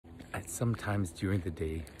Sometimes during the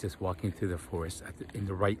day, just walking through the forest in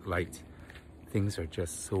the right light, things are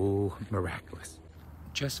just so miraculous.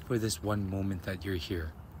 Just for this one moment that you're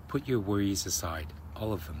here, put your worries aside,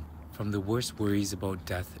 all of them, from the worst worries about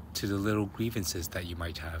death to the little grievances that you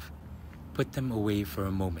might have. Put them away for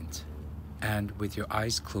a moment, and with your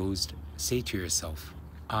eyes closed, say to yourself,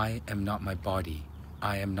 I am not my body,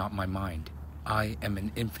 I am not my mind, I am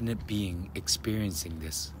an infinite being experiencing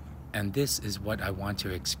this. And this is what I want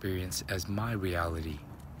to experience as my reality.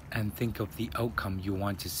 And think of the outcome you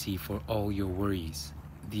want to see for all your worries.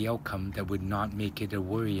 The outcome that would not make it a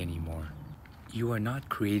worry anymore. You are not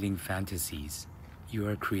creating fantasies. You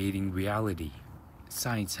are creating reality.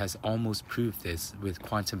 Science has almost proved this with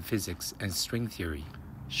quantum physics and string theory,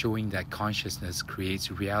 showing that consciousness creates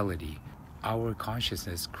reality. Our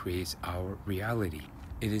consciousness creates our reality.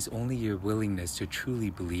 It is only your willingness to truly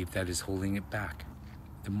believe that is holding it back.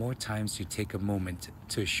 The more times you take a moment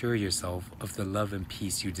to assure yourself of the love and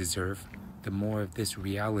peace you deserve, the more of this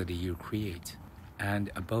reality you create.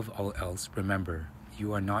 And above all else, remember,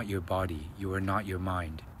 you are not your body, you are not your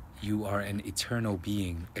mind. You are an eternal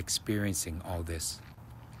being experiencing all this.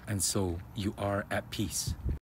 And so you are at peace.